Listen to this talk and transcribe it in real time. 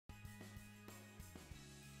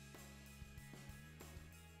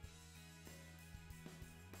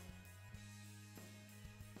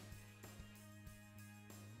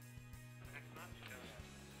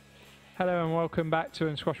Hello and welcome back to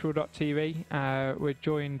unsquashable.tv. We're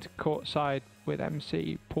joined courtside with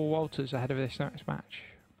MC Paul Walters ahead of this next match.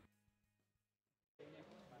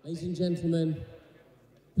 Ladies and gentlemen,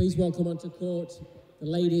 please welcome onto court the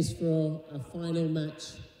ladies for our final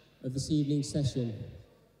match of this evening's session.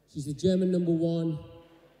 She's the German #1.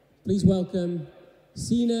 Please welcome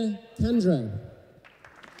Sina, Kandra.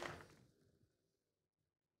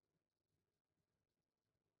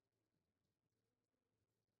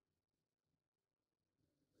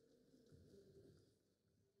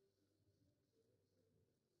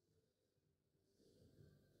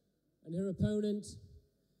 And her opponent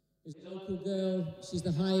is a local girl. She's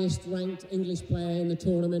the highest ranked English player in the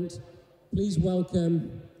tournament. Please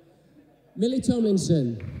welcome Millie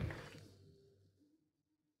Tomlinson.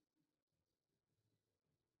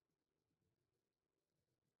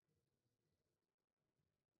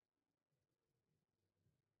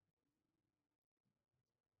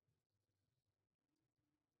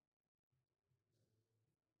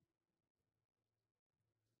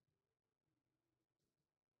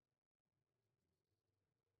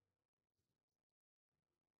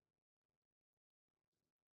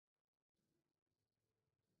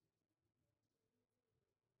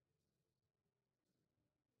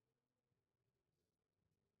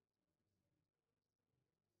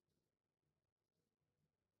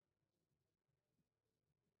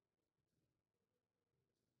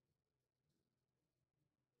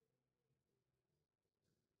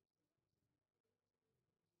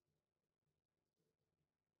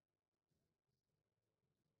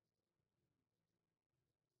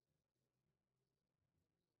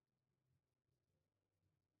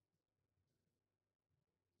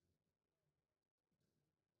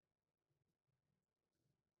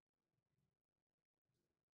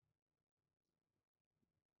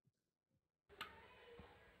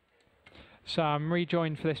 So I'm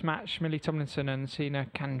rejoined for this match, Millie Tomlinson and Sina,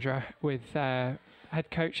 Kandra, with head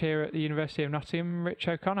coach here at the University of Nottingham, Rich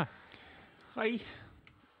O'Connor. Hi.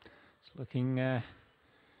 It's looking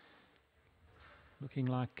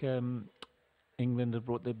like England have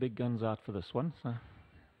brought their big guns out for this one. So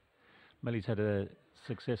Millie's had a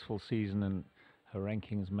successful season and her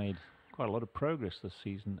rankings made quite a lot of progress this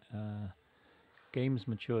season. Games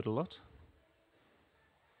matured a lot.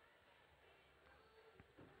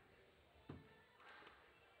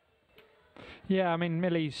 Yeah, I mean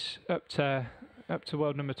Millie's up to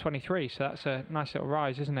world number 23, so that's a nice little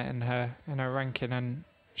rise, isn't it, in her ranking? And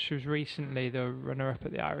she was recently the runner-up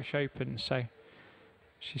at the Irish Open, so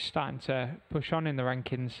she's starting to push on in the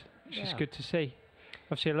rankings, which is good to see.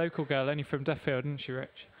 Obviously a local girl, only from Duffield, isn't she,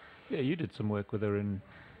 Rich? Yeah, you did some work with her in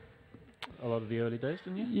a lot of the early days,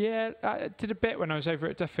 didn't you? Yeah, I did a bit when I was over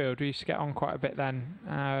at Duffield. We used to get on quite a bit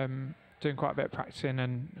then, doing quite a bit of practicing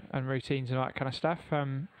and routines and all that kind of stuff.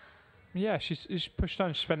 Yeah, she's pushed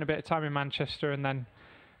on. She spent a bit of time in Manchester and then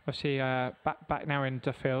obviously back now in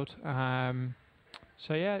Duffield.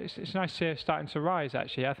 So yeah, it's nice to see her starting to rise.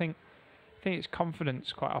 Actually, I think it's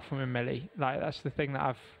confidence quite often with Millie. Like that's the thing that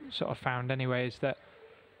I've sort of found anyway, is that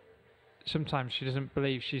sometimes she doesn't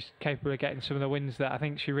believe she's capable of getting some of the wins that I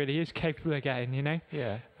think she really is capable of getting. You know.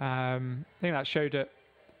 Yeah. I think that showed at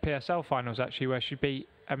PSL finals actually, where she beat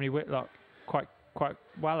Emily Whitlock quite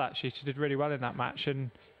well. Actually, she did really well in that match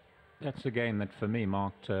and. That's a game that for me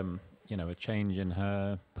marked, a change in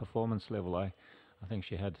her performance level. I think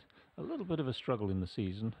she had a little bit of a struggle in the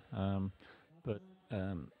season, but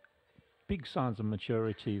big signs of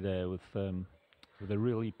maturity there with a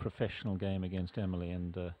really professional game against Emily,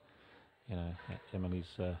 and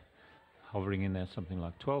Emily's hovering in there something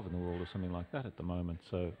like 12 in the world or something like that at the moment.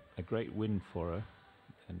 So a great win for her,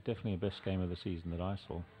 and definitely the best game of the season that I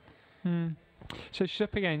saw. So she's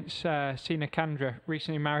up against Sina, Kandra,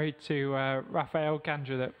 recently married to Raphael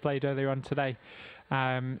Kandra that played earlier on today.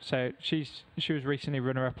 So she was recently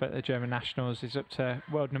runner-up at the German Nationals, is up to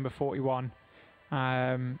world number 41. Be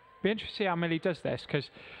interesting to see how Millie does this, because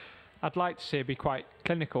I'd like to see her be quite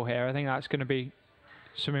clinical here. I think that's going to be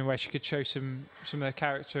something where she could show some of the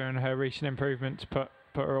character and her recent improvement to put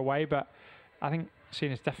her away. But I think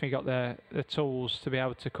Sina's definitely got the tools to be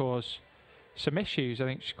able to cause some issues. I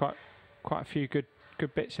think she's quite a few good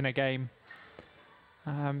bits in a game.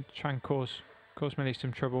 Try and cause Millie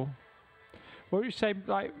some trouble. What would you say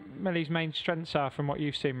like Millie's main strengths are from what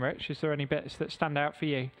you've seen, Rich? Is there any bits that stand out for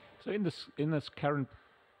you? So in this current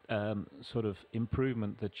sort of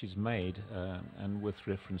improvement that she's made, and with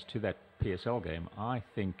reference to that PSL game, I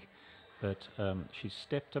think that she's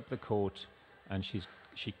stepped up the court and she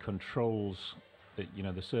controls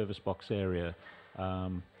the service box area.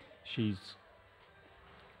 She's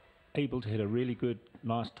able to hit a really good,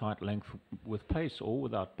 nice tight length with pace or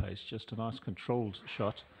without pace, just a nice controlled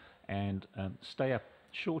shot, and stay up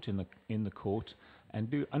short in the court and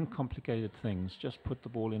do uncomplicated things. Just put the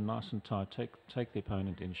ball in nice and tight, take the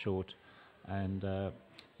opponent in short, and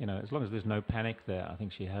you know, as long as there's no panic there, I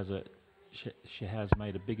think she has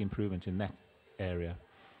made a big improvement in that area.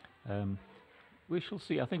 We shall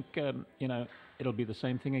see. I think you know, it'll be the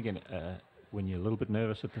same thing again. When you're a little bit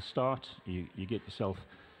nervous at the start, you get yourself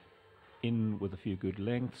in with a few good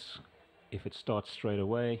lengths. If it starts straight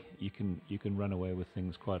away, you can run away with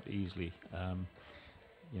things quite easily.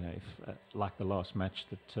 You know, if like the last match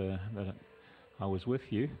that I was with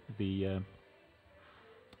you, the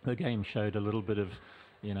game showed a little bit of,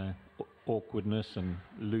 you know, awkwardness and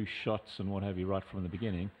loose shots and what have you right from the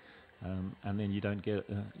beginning, and then you don't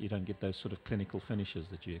get those sort of clinical finishes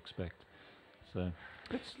that you expect. So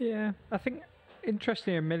yeah, I think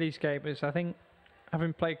interesting in Millie's game is, I think,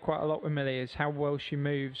 having played quite a lot with Millie, is how well she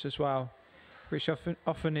moves as well, which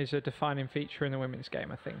often is a defining feature in the women's game,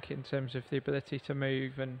 I think, in terms of the ability to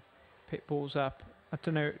move and pick balls up. I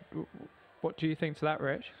don't know, what do you think to that,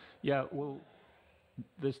 Rich? Yeah, well,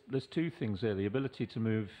 there's two things there. The ability to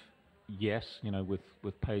move, yes, you know, with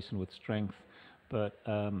pace and with strength, but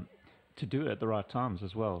to do it at the right times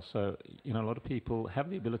as well. So, you know, a lot of people have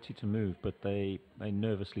the ability to move, but they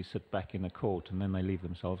nervously sit back in the court, and then they leave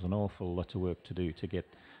themselves an awful lot of work to do to get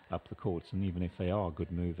up the courts. And even if they are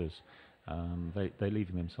good movers, they're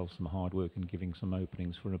leaving themselves some hard work and giving some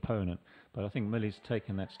openings for an opponent. But I think Millie's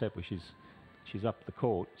taken that step where she's up the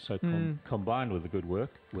court, so combined with the good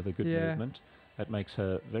work, with a good movement, that makes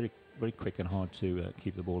her very, very quick and hard to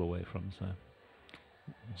keep the ball away from. So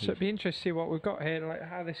it'd be interesting to see what we've got here, like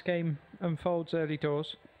how this game unfolds early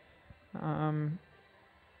doors.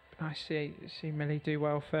 I see Millie do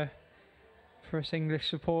well for us English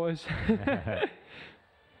supporters.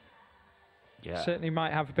 Yeah. Certainly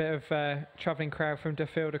might have a bit of travelling crowd from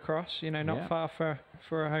Duffield across, you know, not far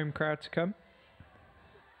for a home crowd to come.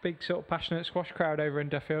 Big sort of passionate squash crowd over in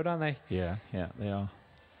Duffield, aren't they? Yeah, they are.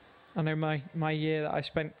 I know my year that I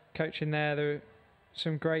spent coaching there were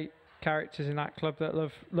some great characters in that club that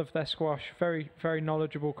love their squash. Very, very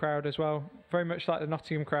knowledgeable crowd as well. Very much like the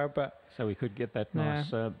Nottingham crowd, but so we could get that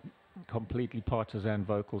nice, completely partisan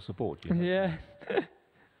vocal support. You know? Yeah.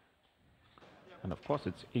 And of course,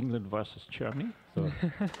 it's England versus Germany. So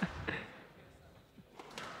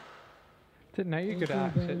didn't know you could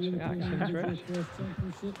accents, Rich.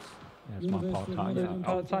 yeah, it's my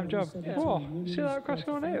Part-time job. Yeah. Oh, see that across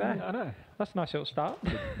the there? I know. That's a nice little start.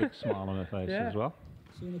 Big smile on her face as well.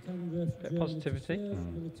 Sina Kandra, Bit of positivity.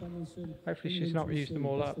 Millie Tomlinson. Hopefully she's not used them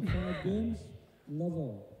all up. 5 games, love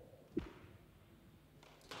all.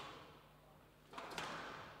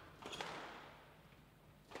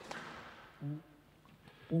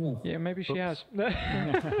 Yeah, maybe she has.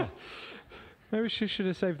 Maybe she should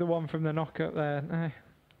have saved the one from the knock up there. No.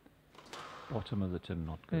 Bottom of the tin,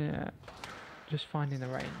 not good. Yeah, just finding the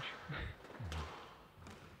range.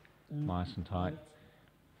 Nice and tight.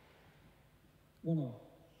 1-all.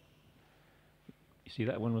 You see,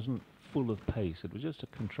 that one wasn't full of pace. It was just a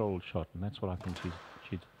controlled shot, and that's what I think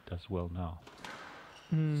she does well now.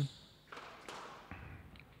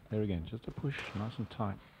 There again, just a push, nice and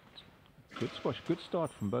tight. Good squash, good start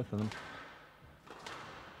from both of them.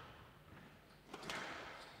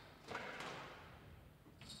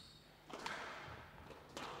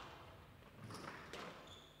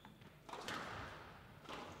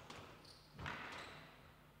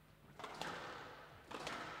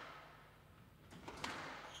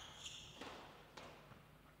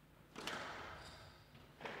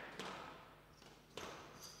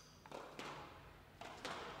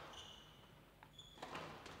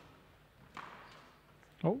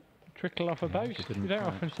 Oh, trickle off a boat. You don't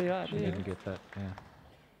often see that, do you? Didn't get that, yeah.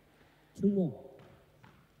 2-1.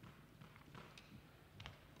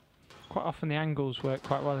 Quite often the angles work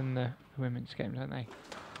quite well in the women's game, don't they?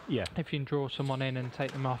 Yeah. If you can draw someone in and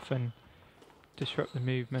take them off and disrupt the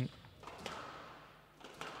movement.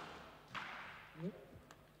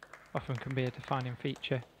 Often can be a defining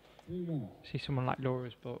feature. 3-1. See someone like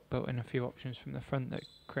Laura's built in a few options from the front that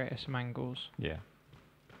create some angles. Yeah.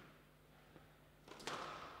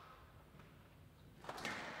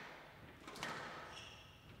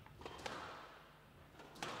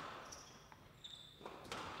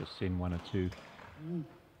 Just seen one or two. Oh,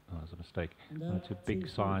 that was a mistake. One or two big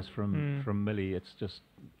size from Millie. It's just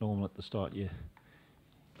normal at the start. You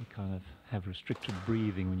kind of have restricted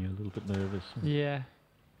breathing when you're a little bit nervous. Yeah.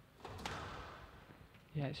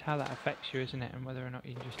 Yeah, it's how that affects you, isn't it? And whether or not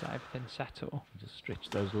you can just let everything settle. Just stretch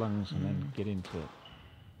those lungs and then get into it.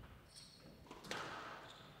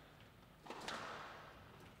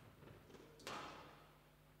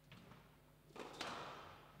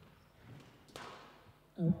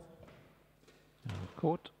 Out.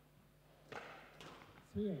 Court.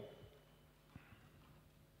 3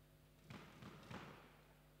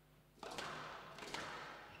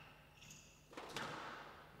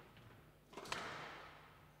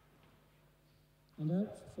 And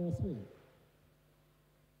out. 4-3.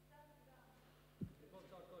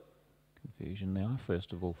 Confusion there. I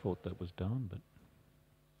first of all thought that was down, but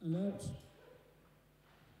And out.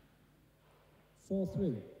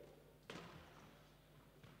 4-3.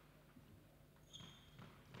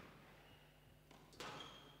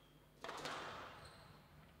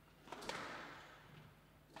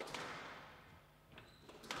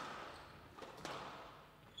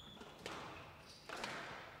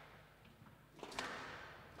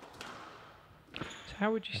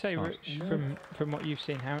 How would you say, fast. Rich, from what you've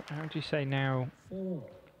seen, how would you say now? 4-1.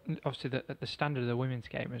 Obviously, the standard of the women's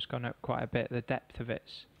game has gone up quite a bit. The depth of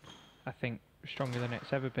it's, I think, stronger than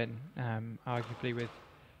it's ever been. Arguably, with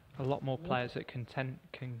a lot more players that can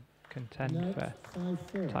contend And for out.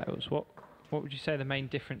 5-4. titles. What would you say the main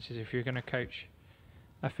difference is if you're going to coach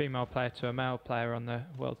a female player to a male player on the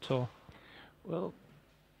world tour? well,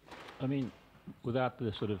 I mean, without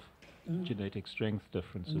the sort of genetic strength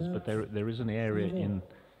differences, but there is an area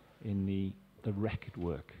in the racket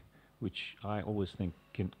work which I always think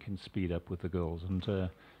can speed up with the girls, and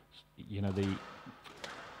you know, the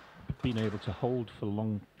being able to hold for a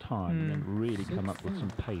long time and then really come up with some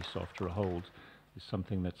pace after a hold is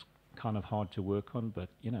something that's kind of hard to work on, but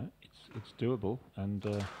you know, it's doable, and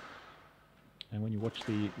when you watch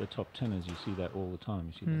the top tenors, you see that all the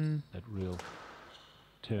time. You see that real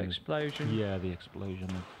turn. Explosion. Yeah, the explosion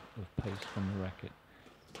of pace from the racket.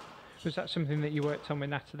 Was that something that you worked on with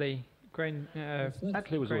Natalie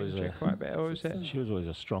Natalie was always quite a bit, or was it? she was always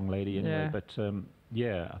a strong lady anyway. Yeah. But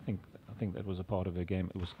yeah, I think that was a part of her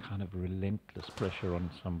game. It was kind of relentless pressure on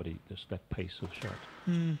somebody, just that pace of shot.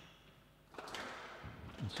 And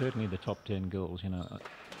certainly the top 10 girls, you know,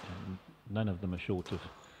 none of them are short of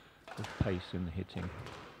pace in the hitting.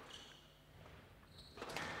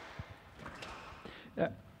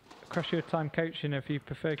 Across your time coaching, have you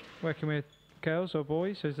preferred working with girls or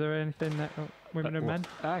boys? Is there anything that women and men?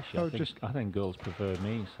 Actually, I think girls prefer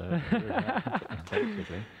me, so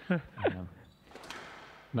basically.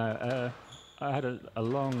 No, I had a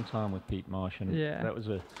long time with Pete Marsh, and that was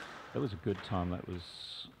a good time. That was,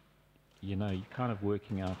 you know, you're kind of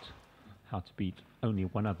working out how to beat only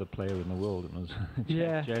one other player in the world, and it was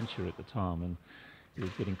Jancher at the time, and he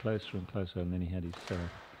was getting closer and closer, and then he had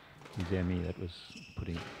his ME that was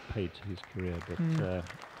putting paid to his career, but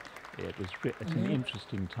it's an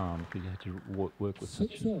interesting time because you had to work with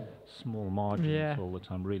such small margins all the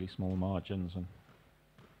time, really small margins, and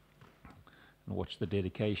watch the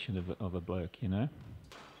dedication of a bloke, you know.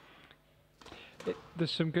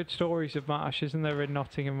 There's some good stories of Marsh, isn't there, in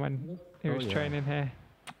Nottingham when he was training here?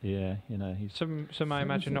 Yeah, you know, he's some I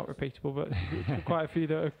imagine not repeatable, but quite a few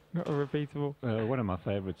that are repeatable. One of my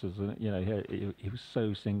favourites is, you know, he was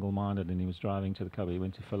so single-minded, and he was driving to the cupboard. He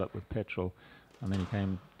went to fill up with petrol, and then he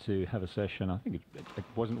came to have a session. I think it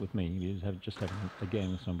wasn't with me. He was just having a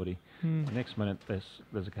game with somebody. The next minute,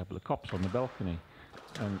 there's a couple of cops on the balcony.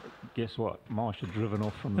 And guess what? Marsh had driven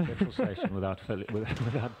off from the petrol station without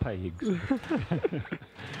paying.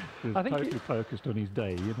 He was totally focused on his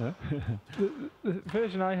day, you know. The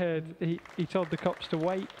version I heard, he told the cops to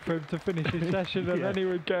wait for him to finish his session, and then he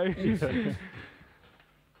would go. There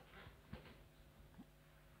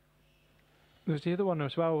was the other one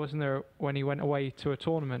as well, wasn't there, when he went away to a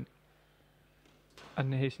tournament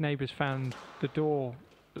and his neighbours found the door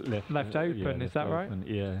left open, is that right?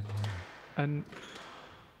 Yeah. And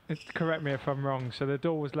correct me if I'm wrong, so the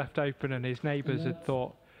door was left open and his neighbours had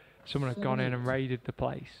thought someone had gone in and raided the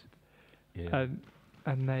place. Yeah.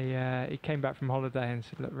 And he came back from holiday and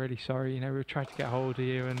said, look, really sorry, you know, we tried to get hold of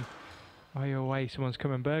you, and while you're away, someone's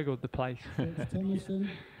come and burgled the place. Tomlinson.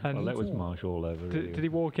 And well, that was Marsh all over. Did he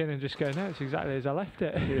walk in and just go, no, it's exactly as I left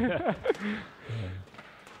it? Anyway,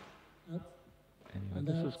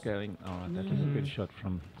 this is going, alright, that was a good shot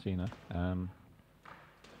from Sina.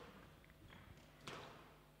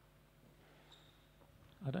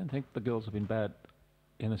 I don't think the girls have been bad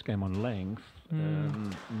in this game on length,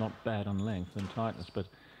 not bad on length and tightness, but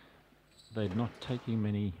they're not taking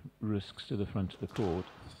many risks to the front of the court.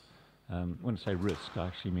 When I say risk, I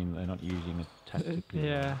actually mean they're not using it tactically.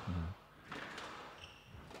 Yeah,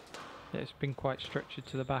 it's been quite structured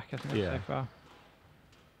to the back, hasn't it, so far?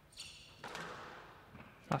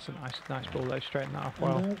 That's a nice ball though, straighten that off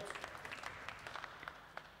well.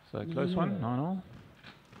 So close one, 9-all.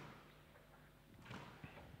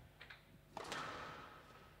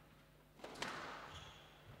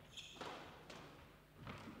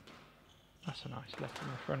 That's a nice left in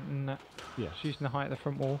the front, isn't it? Yes. She's using the height of the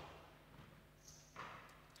front wall.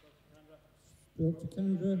 Stroke to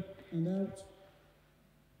Kandra and out.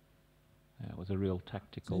 It was a real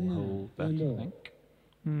tactical Sina, hole, that, game I ball. think.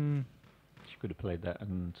 Mm. She could have played that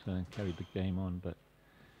and carried the game on, but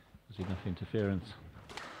there was enough interference.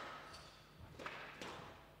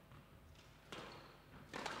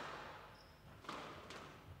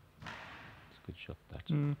 It's a good shot,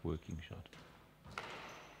 that working shot.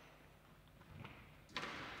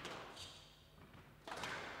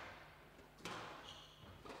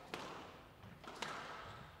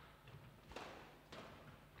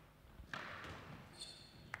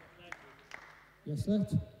 Yes,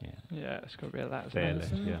 left. Yeah, Yeah, it's got to be at that. fair Isn't it?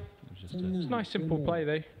 left, yeah. It was just It's It's a nice simple play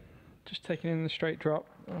though. Just taking in the straight drop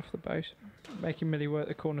off the boat, making Millie work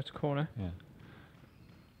the corner to corner. yeah.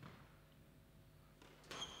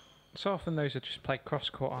 So often those are just played cross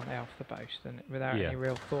court, aren't they, off the post, and without Yeah. any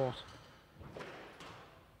real thought.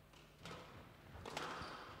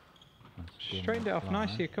 That's She's been straightened it off line.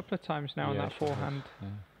 nicely a couple of times now on Yeah, that she has, forehand. yeah.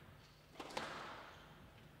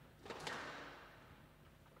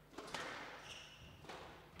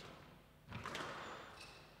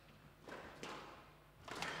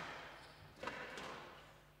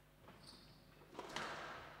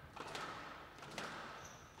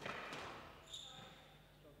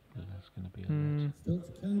 That's going to be a net. Stroke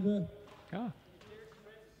to Kandra. Ah.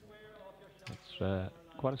 That's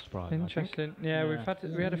quite a surprise, I think. Interesting. Yeah, we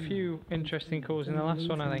had a few interesting calls in the last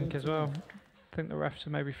one, I think, as well. I think the refs are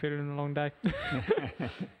maybe feeling a long day.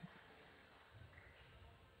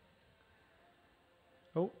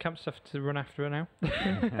 Oh, camp stuff to run after her now.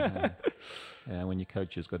 Yeah, when your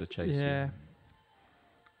coach has got to chase Yeah. you.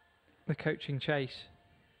 The coaching chase.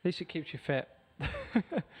 At least it keeps you fit. I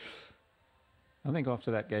think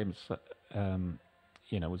after that game, it's,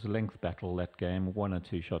 it was a length battle, that game. 1 or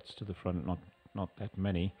 2 shots to the front, not that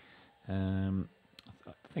many. I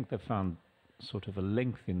think they found sort of a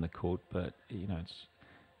length in the court, but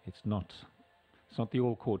it's not the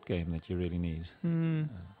all-court game that you really need.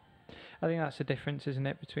 I think that's the difference, isn't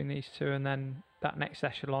it, between these two and then that next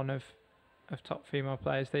echelon of top female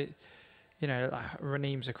players. They, like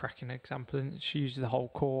Raneem's a cracking example, and she uses the whole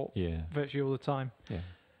court Yeah, virtually all the time. yeah.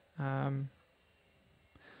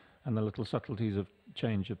 And the little subtleties of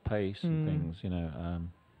change of pace and things, And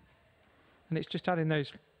it's just adding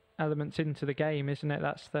those elements into the game, isn't it?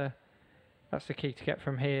 That's the key to get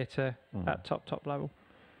from here to that top level.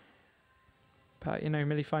 But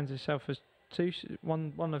Millie finds herself as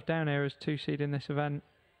one of down here as 2 seed in this event.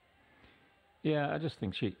 Yeah, I just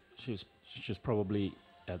think she's just probably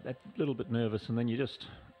a little bit nervous, and then you just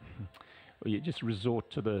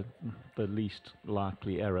resort to the least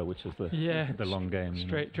likely error, which is the long game.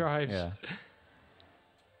 Straight drives. Yeah.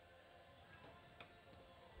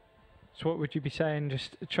 So what would you be saying?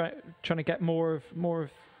 Just trying to get more of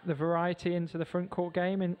the variety into the front court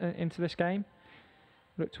game, into this game.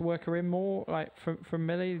 Look to work her in more, like from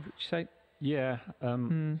Millie. Would you say? Yeah.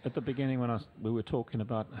 At the beginning, when we were talking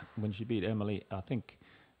about when she beat Emily, I think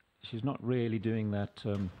she's not really doing that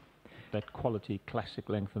quality classic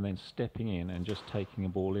length and then stepping in and just taking a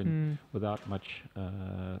ball in without much,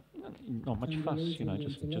 not much fuss.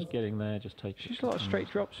 Just getting there, just taking. She's a lot of straight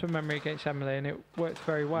drops from memory against Emily, and it worked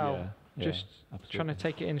very well. Yeah, just trying to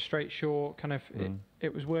take it in straight short, kind of.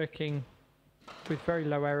 It was working with very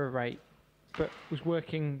low error rate, but was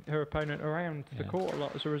working her opponent around the court a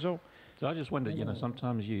lot as a result. So I just wondered,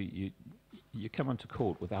 sometimes you come onto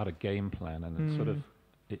court without a game plan, and it's sort of,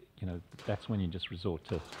 that's when you just resort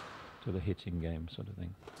to the hitting game sort of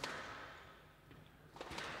thing.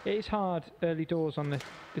 It is hard early doors on this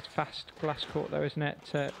fast glass court, though, isn't it,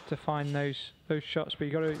 to find those shots? But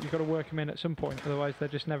you got to work them in at some point, otherwise they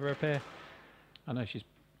just never appear. I know she's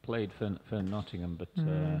played for Nottingham, but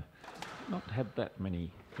not had that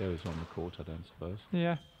many goes on the court, I don't suppose.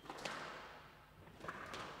 Yeah.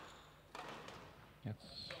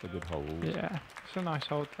 That's a good hold. Yeah, it's a nice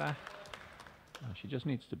hold there. She just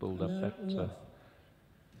needs to build up that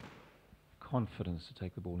confidence to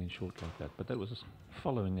take the ball in short like that. But that was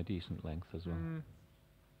following a decent length as well.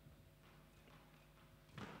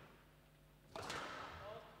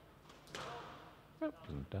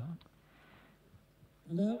 Isn't down.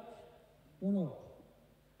 And out. 1-0.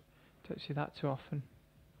 Don't see that too often.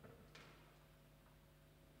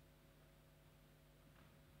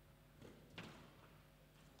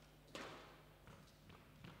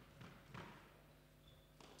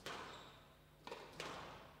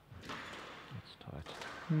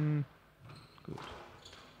 Good.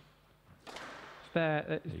 It's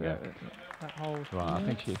there. That hold. Right, I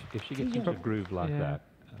think if she gets into a groove like that,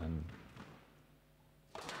 and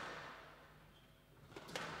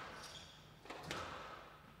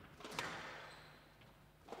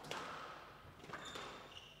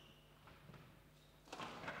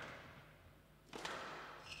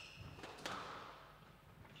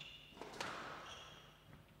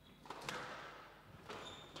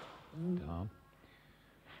Down.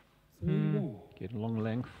 3-1. Getting long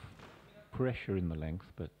length, pressure in the length,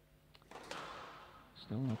 but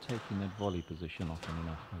still not taking that volley position often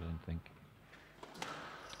enough, I don't think.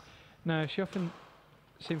 No, she often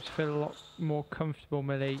seems to feel a lot more comfortable,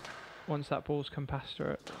 Millie, once that ball's come past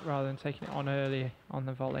her, rather than taking it on early on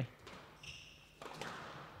the volley.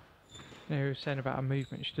 You know, you were saying about her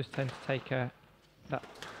movement, she just tends to take that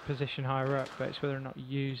position higher up, but it's whether or not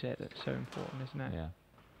you use it that's so important, isn't it? Yeah.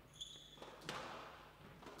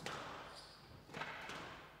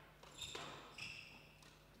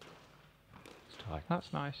 It's tight.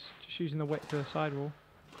 That's nice. Just using the width of the sidewall.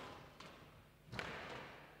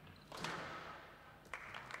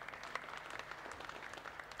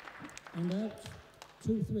 And out.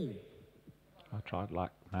 2-3. I tried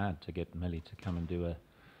like mad to get Millie to come and do a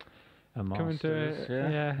Come and do Masters.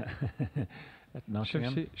 it, yeah. At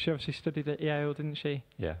Nottingham. She obviously studied at Yale, didn't she?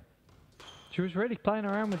 Yeah, She was really playing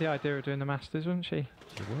around with the idea of doing the Masters, wasn't she?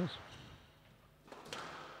 she was.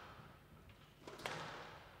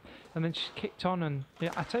 And then she kicked on, and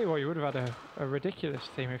yeah, I tell you what, you would have had a ridiculous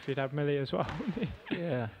team if you'd had Millie as well, wouldn't you?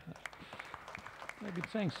 Yeah. I've been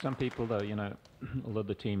saying to some people though, you know, although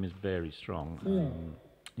the team is very strong,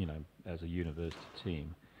 you know, as a university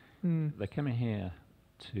team, they're coming here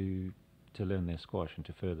to learn their squash and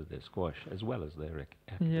to further their squash as well as their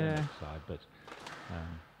academic side. But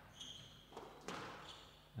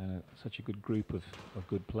such a good group of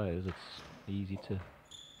good players, it's easy to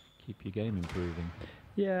keep your game improving.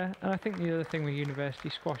 Yeah, and I think the other thing with university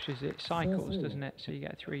squash is it cycles, doesn't it? So you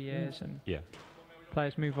get 3 years, and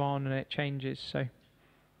players move on, and it changes. So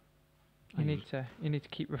you need to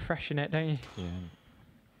keep refreshing it, don't you? Yeah.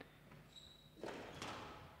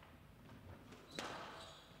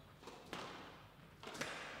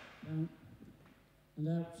 And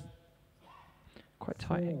out. Quite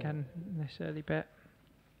tight again in this early bit.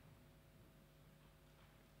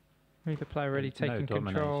 Neither player really taking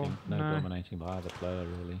control. No dominating by either player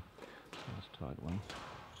really. Nice tight one.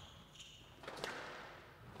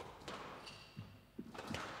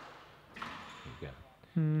 There you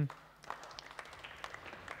go.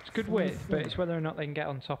 It's good width, but it's whether or not they can get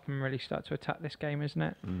on top and really start to attack this game, isn't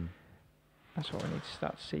it? That's what we need to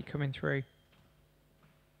start to see coming through.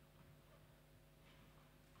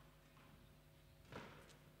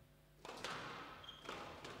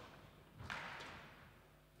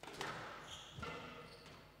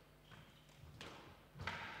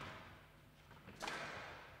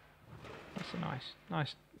 That's a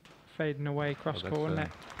nice fading away cross court, isn't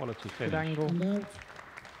it? Quality Good finish. angle. And out.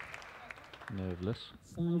 Nerveless.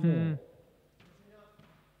 5-4.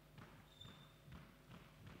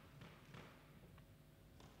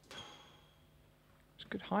 It's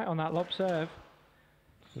good height on that lob serve.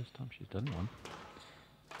 First time she's done one.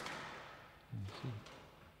 Let's see.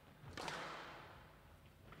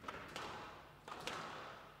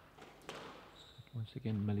 Once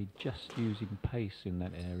again, Millie just using pace in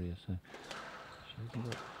that area, so she hasn't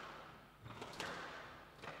got.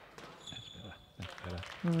 That's better. That's better.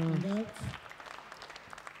 And out.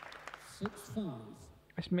 6-5.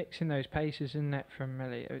 It's mixing those paces, isn't it, from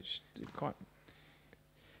Millie? It quite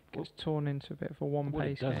gets torn into a bit of a one What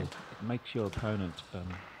pace it does game. is it makes your opponent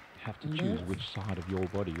have to choose which side of your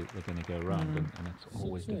body they're going to go around, and it's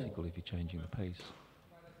always 6-4. difficult if you're changing the pace.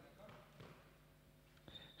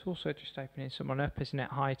 It's also just opening someone up, isn't it,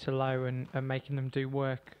 high to low, and making them do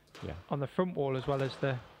work Yeah. on the front wall as well as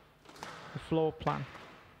the floor plan.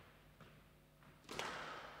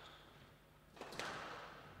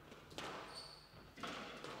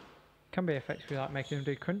 Can be effectively like making them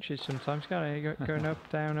do crunches sometimes, can't it? Going up,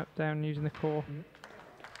 down, using the core.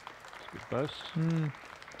 It's a good boast.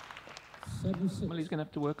 7-6. Millie's going to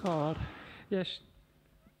have to work hard. Yes.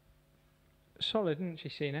 Solid, isn't she,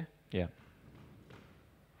 Sina? Yeah.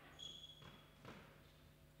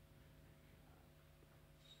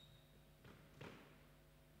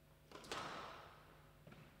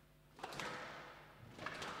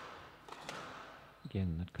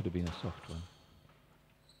 Again, that could have been a soft one.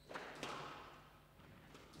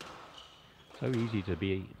 So easy to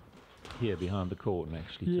be here behind the court and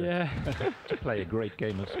actually to play a great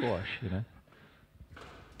game of squash, you know.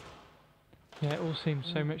 Yeah, it all seems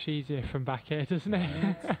so much easier from back here, doesn't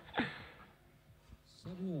it?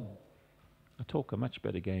 7-4. I talk a much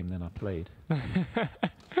better game than I played.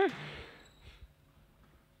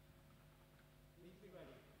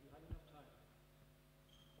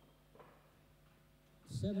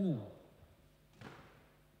 7-4.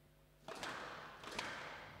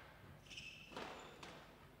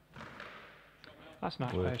 That's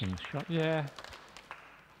nice. Working shot. Yeah.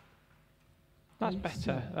 That's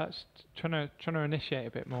better. That's trying to initiate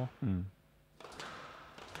a bit more. And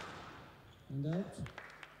out.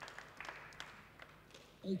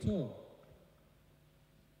 8-all.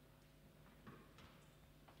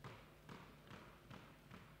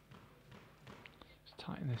 It's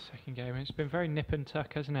tight in this second game. It's been very nip and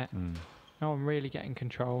tuck, hasn't it? No one really getting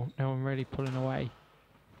control. No one really pulling away.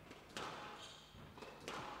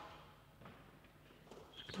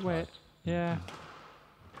 It's weird. Yeah.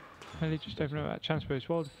 Millie just opened up that chance, but it's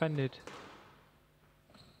well defended.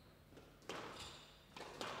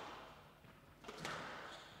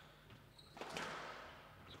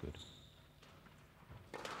 That's good.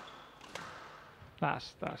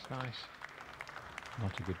 That's nice.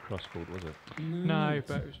 Not a good cross-court, was it? No,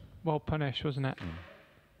 but it was well punished, wasn't it?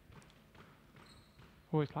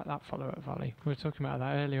 Always like that follow-up volley. We were talking about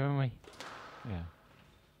that earlier, weren't we? Yeah.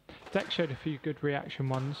 Dex showed a few good reaction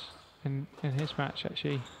ones in his match,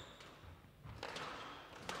 actually.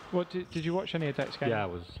 What did you watch any of Dex's game? Yeah, I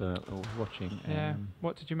was watching. Yeah.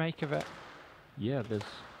 What did you make of it? Yeah, there's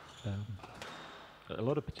a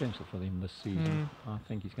lot of potential for him this season. I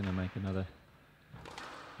think he's going to make another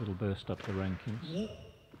little burst up the rankings. Yep.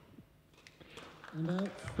 And out.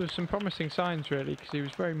 There's some promising signs, really, because he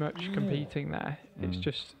was very much competing there. It's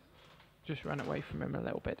just ran away from him a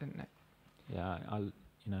little bit, didn't it? Yeah, I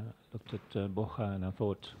looked at Bocha and I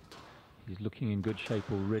thought he's looking in good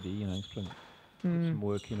shape already. You know, he's put some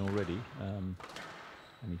work in already, and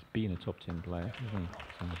he's been a top 10 player, hasn't he?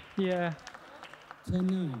 So Yeah.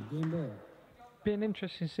 10-9, game ball. Be an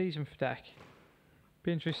interesting season for Deck.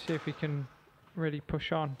 Be interesting to see if he can really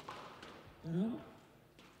push on. Down.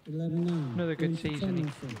 11-9. Another good season.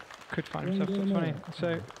 He could find himself top 20.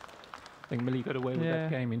 So I think Millie got away with that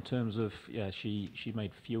game in terms of, she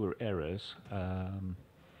made fewer errors.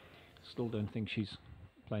 Still don't think she's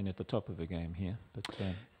playing at the top of her game here, but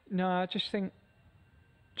no, I just think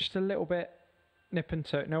just a little bit nip and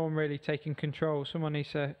tuck. No one really taking control. Someone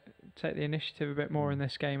needs to take the initiative a bit more in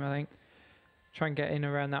this game, I think. Try and get in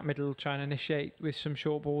around that middle, try and initiate with some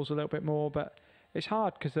short balls a little bit more, but it's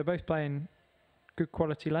hard because they're both playing good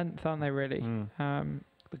quality length, aren't they, really?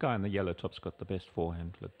 the guy in the yellow top's got the best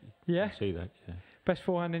forehand. Look, you Yeah? can see that, yeah. Best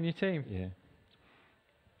forehand in your team? Yeah.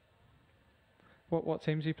 What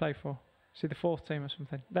teams do you play for? Is he the fourth team or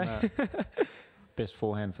something? No. No. Best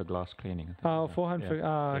forehand for glass cleaning, I think. Oh, Yeah. forehand Yeah. for...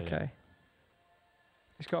 Oh, Yeah, okay.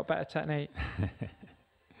 He's got a better technique.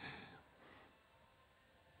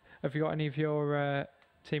 Have you got any of your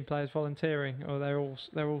team players volunteering, or they're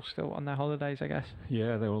all still on their holidays, I guess?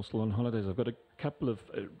 Yeah, they're all still on holidays. I've got a couple of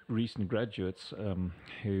recent graduates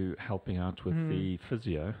who helping out with the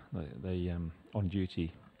physio. They on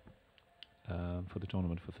duty for the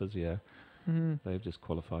tournament for physio. They've just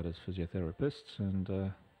qualified as physiotherapists,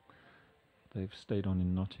 and they've stayed on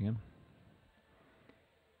in Nottingham.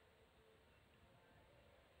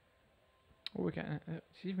 Oh, we're getting.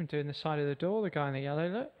 He's even doing the side of the door. The guy in the yellow,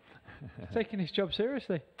 look, he's taking his job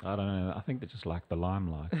seriously. I don't know. I think they just like the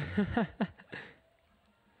limelight.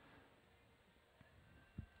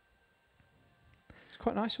 It's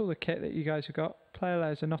quite nice, all the kit that you guys have got.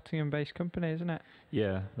 Player's a Nottingham-based company, isn't it?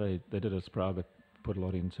 Yeah, they did us proud. They put a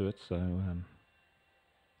lot into it, so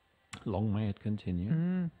long may it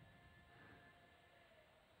continue.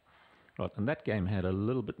 Right, and that game had a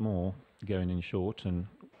little bit more going in short and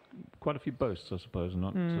quite a few boasts, I suppose.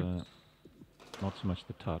 Not so much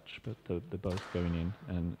the touch, but the both going in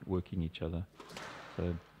and working each other.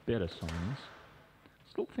 So better signs.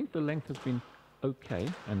 Still think the length has been okay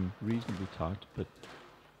and reasonably tight, but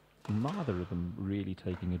neither of them really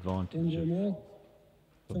taking advantage of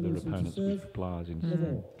their opponent's replies in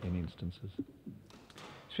instances.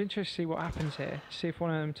 It's interesting to see what happens here. See if one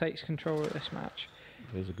of them takes control of this match.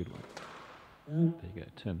 There's a good one. There you go,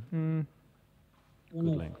 10.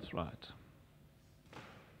 Good lengths, right.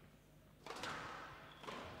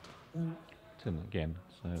 10 again,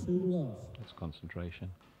 so that's concentration.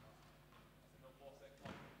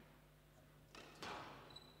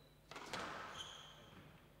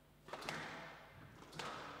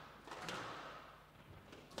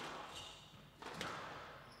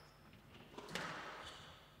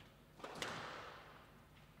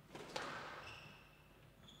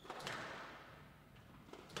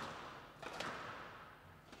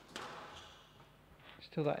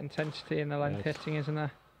 Still that intensity in the length hitting, isn't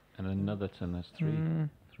there? And another 10, that's 3.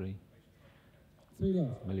 3. 3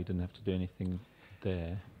 left. Millie didn't have to do anything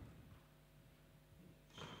there.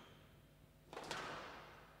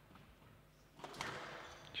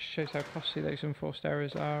 Just shows how costly those unforced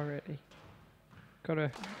errors are, really.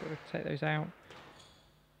 Gotta take those out.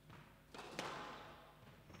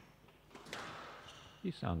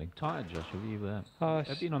 You're sounding tired, Josh. Have you Oh,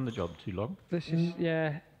 have been on the job too long? this is,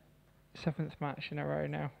 yeah, 7th match in a row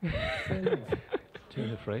now. Turn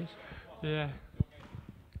the phrase. Yeah.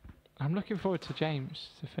 I'm looking forward to James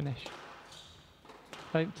to finish.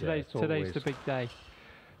 I think today's always the big day.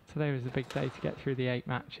 Today was the big day to get through the 8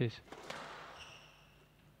 matches.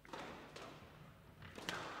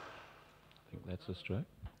 I think that's a stroke.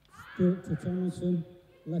 Stuart to Tomlinson,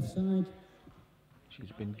 left side.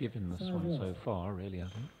 She's been given this one so far, really, I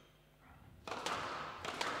think.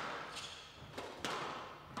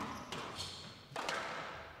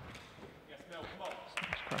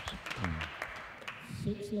 Nice cross.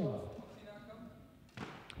 6 love.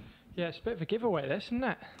 Yeah, it's a bit of a giveaway, this, isn't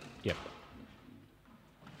it? Yep.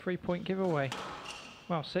 3-point giveaway.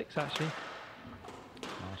 Well, 6 actually.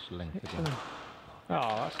 Nice length again. Excellent.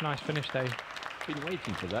 Oh, that's a nice finish, though. Been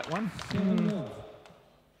waiting for that one. 7 love.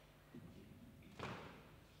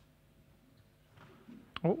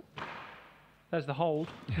 Oh, there's the hold.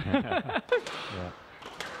 Yeah.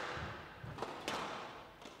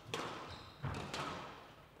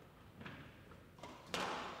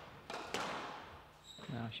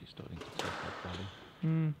 Now she's starting to take that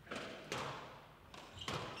body.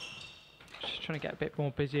 Just trying to get a bit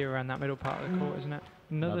more busy around that middle part of the court, isn't it?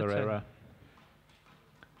 Another 10. error.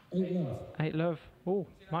 8 love. 8 love. Oh,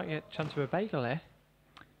 might get a chance of a bagel here.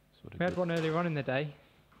 Sort of We had good. one earlier on in the day.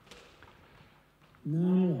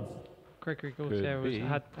 9 love. Gregory Gaultier be.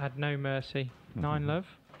 had no mercy. 9 love.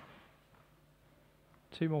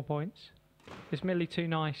 2 more points. Is Millie too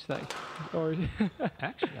nice though? Or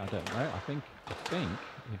Actually, I don't know. I think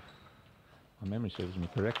if my memory serves me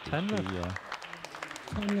correctly, 10 she love.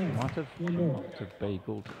 10 love. might have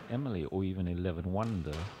bageled Emily or even 11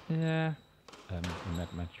 Wonder yeah. in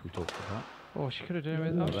that match we talked about. Oh, she could have done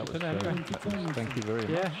it. Oh, Oh, she that was could have. great. Anyway. That was- thank you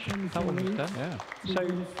very Yeah, much. that one was done. Yeah.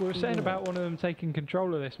 So we were saying about one of them taking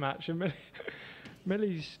control of this match, and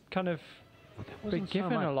Millie's kind of been Wasn't so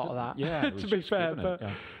given a much, lot of that. Yeah, it was to be just fair, given but it,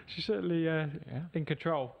 yeah. she's certainly in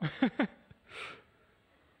control. I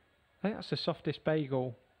think that's the softest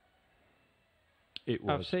bagel It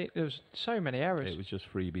I've was. seen. There was so many errors. It was just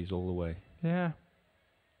freebies all the way. Yeah.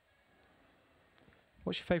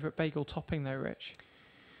 What's your favourite bagel topping though, Rich?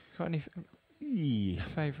 Got any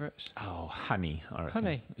favourites? Oh, honey, I reckon.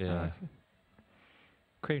 Honey? Yeah. Oh, okay.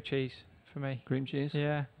 Cream cheese for me. Cream cheese?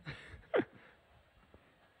 Yeah.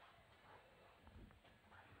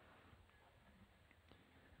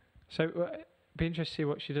 So, be interested to see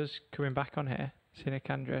what she does coming back on here, Sina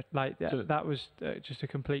Kandra. Like, So- that was just a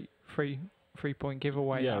complete 3-point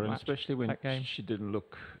giveaway. Yeah, that and match, especially when that game. she didn't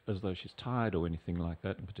look as though she's tired or anything like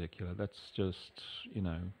that in particular. That's just,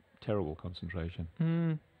 terrible concentration.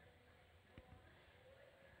 Mm.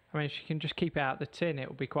 I mean, if she can just keep it out the tin, it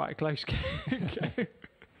will be quite a close game.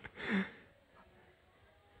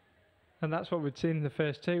 And that's what we'd seen in the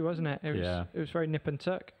first 2, wasn't it? It was, Yeah. It was very nip and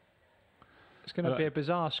tuck. It's going to be a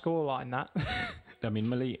bizarre scoreline, that. I mean,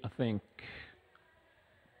 Millie, I think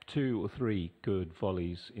 2 or 3 good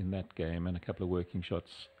volleys in that game and a couple of working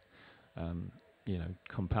shots,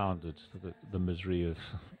 compounded the misery of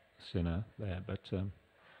Sina there. But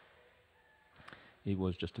it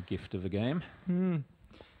was just a gift of a game.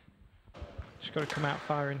 She's got to come out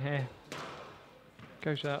firing here.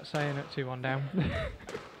 Goes without saying at 2-1 down.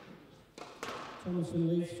 Tomlinson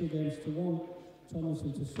leads 2 games to 1.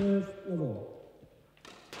 Tomlinson to serve, level.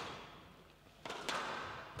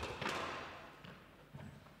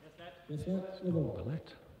 Yes, sir, level.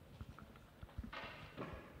 Bullet.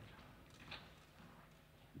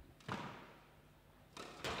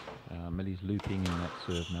 Millie's looping in that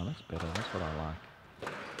serve now. That's better. That's what I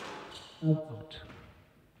like. Out.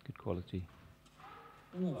 Good quality.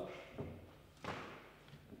 1 love.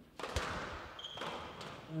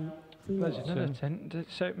 2 There's love. another tin.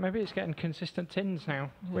 So maybe it's getting consistent tins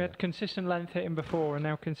now. We Yeah. had consistent length hitting before and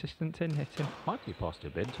now consistent tin hitting. Might be past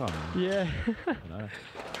your bedtime. Yeah. You know.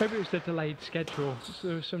 Maybe it was the delayed schedule. So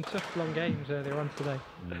there were some tough long games earlier on today.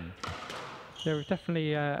 Yeah, we've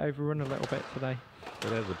definitely overrun a little bit today.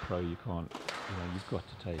 But as a pro, you can't. You've got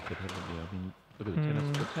to take it, haven't you? I mean, look at the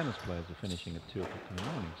tennis. The tennis players are finishing at 2 o'clock in the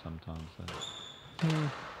morning sometimes. So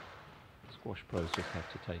squash pros just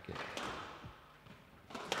have to take it.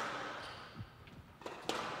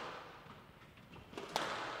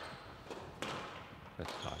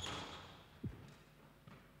 That's tight.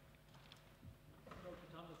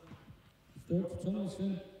 Stuart to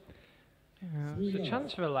Tomlinson. Yeah, there's a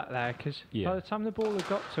chance for a let there because by the time the ball had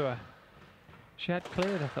got to her, she had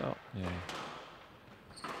cleared, I thought. Yeah.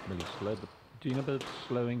 Really slow. But doing a bit of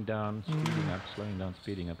slowing down, speeding up, slowing down,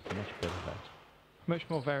 speeding up. It's much better that. Much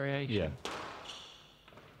more variation. Yeah.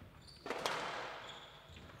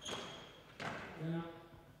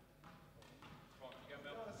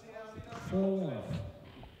 4 off.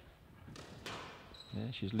 Yeah,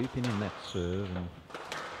 she's looping in that serve and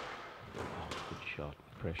good shot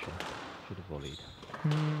with pressure. Should have volleyed.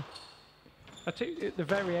 I think the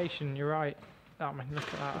variation. You're right. I mean, look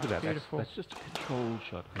at that. Look at that. Beautiful. That's just a controlled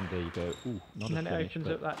shot. And there you go. Ooh, not And a then it finish, opens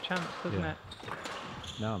but up that chance, doesn't yeah. it?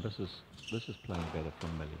 No, this is playing better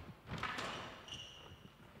from Millie.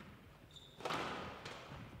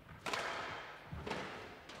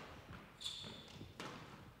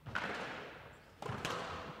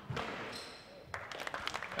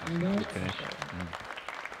 Good finish.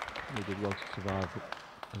 She did well to survive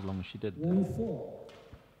as long as she did. 1-4.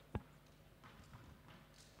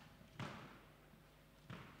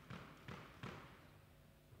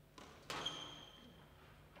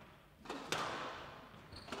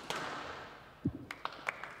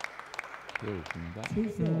 Good from that.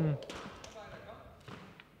 2-4.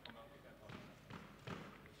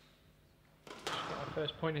 Got our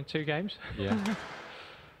first point in 2 games. Yeah.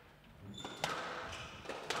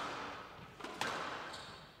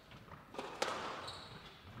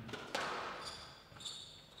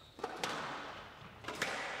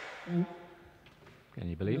 Can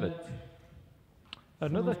you believe it?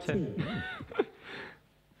 Another 10.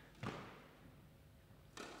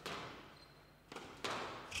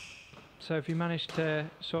 So have you managed to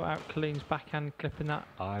sort out Colleen's backhand clip in that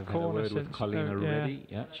I've had a corner word with since? Colleen yeah. already.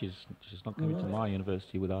 Yeah, she's not coming to my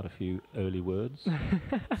university without a few early words.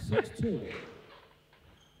 6-2.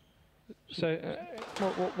 So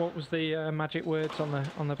what was the magic words on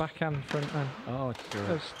the backhand front then? Oh,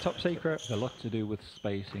 It's top secret. it's a lot to do with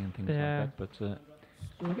spacing and things Yeah. like that.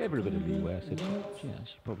 But I gave her a bit of leeway. I said, she's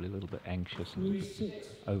probably a little bit anxious and 3-6.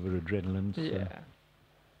 over adrenaline. So, Yeah,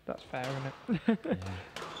 that's fair, isn't it? yeah.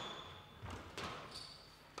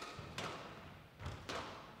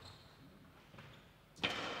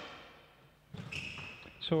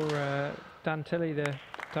 Saw Dan Tilley, the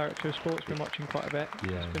director of sports, been watching quite a bit.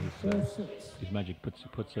 Yeah, It's been- 4-6. his magic puts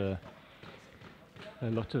a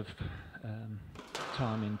lot of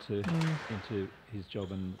time into his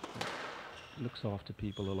job and looks after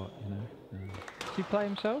people a lot, you know. Does he play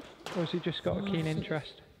himself, or has he just got a keen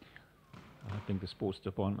interest? I think the sports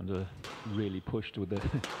department are really pushed with the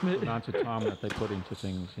amount of time that they put into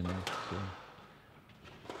things, you know. So.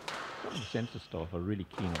 Some of the centre staff are really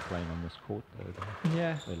keen on playing on this court, though.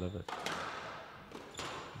 Yeah. They love it.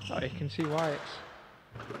 Oh, you can see why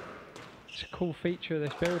it's a cool feature of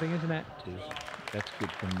this building, isn't it? It is. That's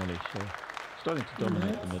good from Millie. So starting to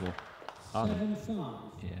dominate the middle.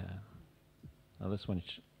 7-5. Yeah. Now this one,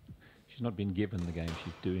 she's not been given the game.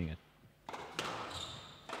 She's doing it.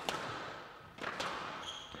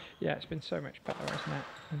 Yeah, it's been so much better, isn't it,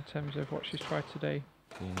 in terms of what she's tried to do.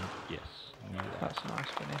 Yeah. Yes. I know that. That's a nice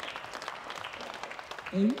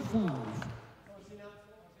finish. 8-5.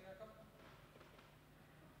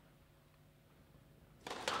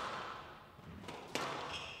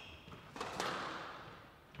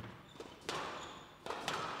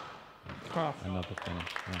 Well, Another finish.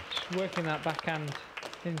 Yeah. she's working that backhand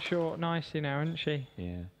in short nicely now, isn't she?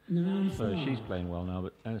 Yeah. 9-5. So she's playing well now,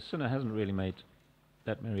 but Sina hasn't really made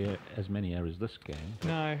as many errors this game.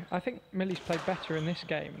 No, I think Millie's played better in this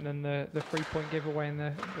game than the 3-point giveaway in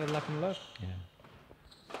the 11 love. Yeah.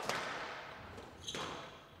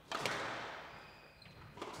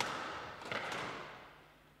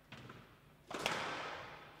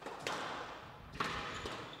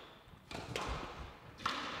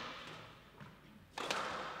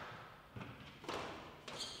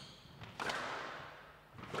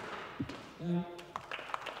 Down.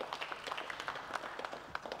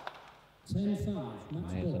 10-5. Match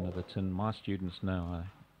There's ball. another tin. My students know.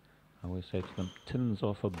 I always say to them, tins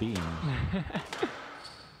are for beans.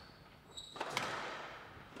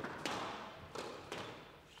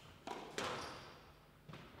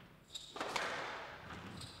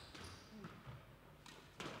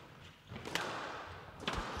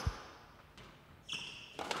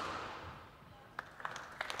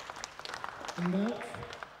 And out.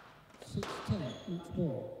 6-10. Match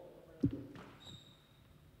ball.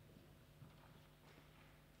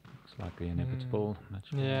 Looks like the inevitable match.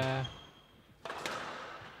 Yeah,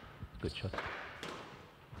 Good shot.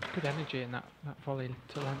 good energy in that volley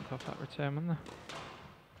to length off that return, wasn't there?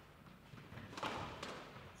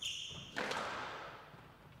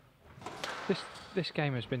 This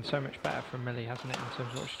game has been so much better from Millie, hasn't it, in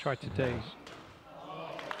terms of what she tried to do.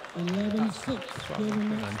 11-6. Game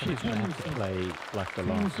match And for she's going to have to Tomlinson. play like the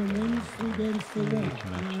last Tomlinson game. wins 3 games for 1.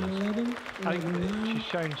 matches. 9-11. I think that 11-9. she's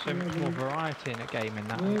shown so much more variety in a game in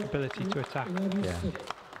that ability to attack. 11-6.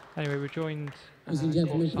 Anyway, we're joined Ladies and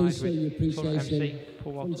gentlemen, courtside please show with your tournament appreciation MC,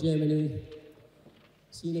 Paul from Walters. Germany,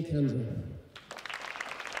 Sina Kandra.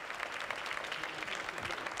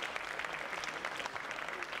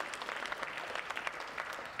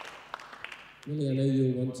 Millie, I know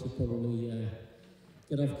you'll want to probably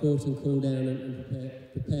get off court and cool down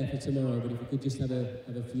and prepare for tomorrow, but if you could just have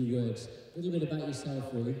a few words. A little bit about yourself,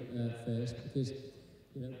 really, first, because,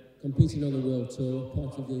 you know, competing on the World Tour,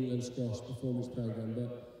 part of the England Squash Performance Programme,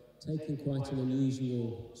 but taking quite an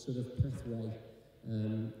unusual sort of pathway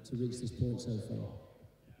to reach this point so far.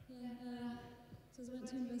 Yeah, so I went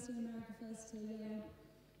to university in America first to Yale,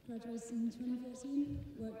 graduated in 2014,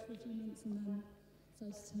 worked for a few months and then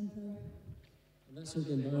decided to turn pro. And that sort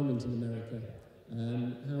of environment in America,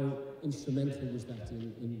 how instrumental was that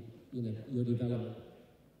in you know, your development?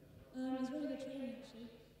 It was really good training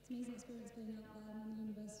actually. It's an amazing experience being out there and the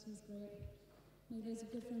university is great. Made loads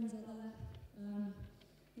of good friends out there.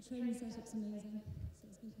 The training setup's amazing, so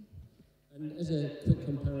it's good. And as a quick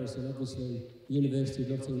comparison, obviously the University of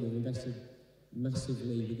Nottingham have invested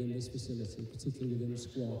massively within this facility, particularly within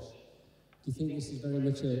squash. Do you think this is very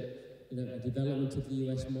much a development of the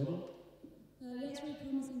US model? Yeah, it's really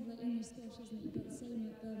promising for like English squash, isn't it? You've got the same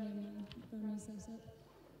at Birmingham now, brand new setup.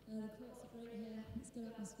 The courts are great here, it's a good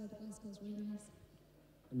atmosphere, the glasscore's really nice.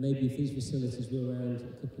 And maybe if these facilities were around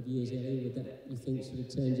a couple of years earlier, would that, you think, sort of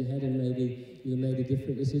turned your head and maybe you made a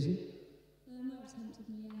different decision? Might have tempted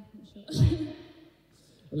me, yeah, not sure.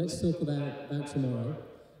 Well, let's talk about tomorrow.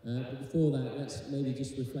 But before that, let's maybe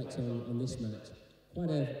just reflect on this match.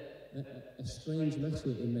 Quite a strange match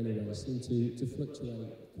in many ways, seemed to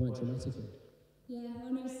fluctuate quite dramatically. Yeah, well,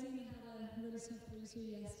 I know Sina had a really tough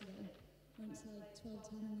 3-2 yesterday. Went to like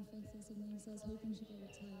 12-10 in the fifth or something, so I was hoping she'd get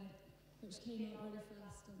it tired. But she came out really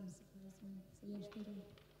fast and surprised me. So yeah, she did it.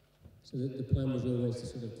 So the plan was always to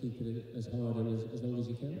sort of keep it as hard and as long as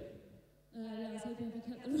you can? Yeah, I was hoping if we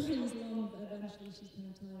kept the rallies long, but eventually she's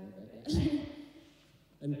kind of tired of it, yeah.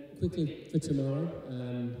 And quickly for tomorrow,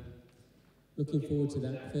 looking forward to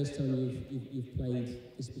that. First time you've played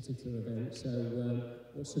this particular event, so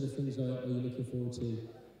what sort of things are you looking forward to,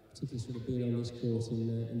 particularly sort of being on this court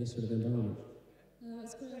in this sort of environment?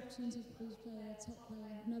 It's a great opportunity for me to play a top player.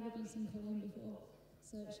 I've never beaten Colleen before,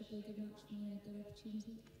 so it should be a good match for me, a good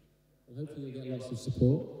opportunity. Well, hopefully you'll get lots of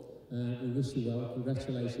support. We wish you well.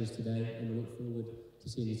 Congratulations today, and we look forward to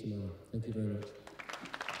seeing you tomorrow. Thank you very much.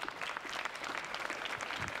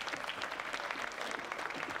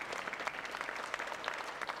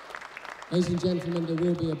 Ladies and gentlemen, there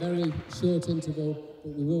will be a very short interval,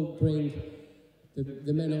 but we will bring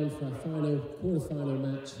the men on for our quarter-final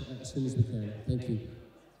match as soon as we can. Thank you.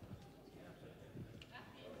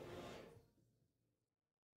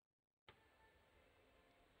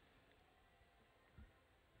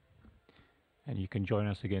 And you can join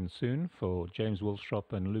us again soon for James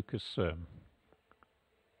Wilstrop and Lucas Serm.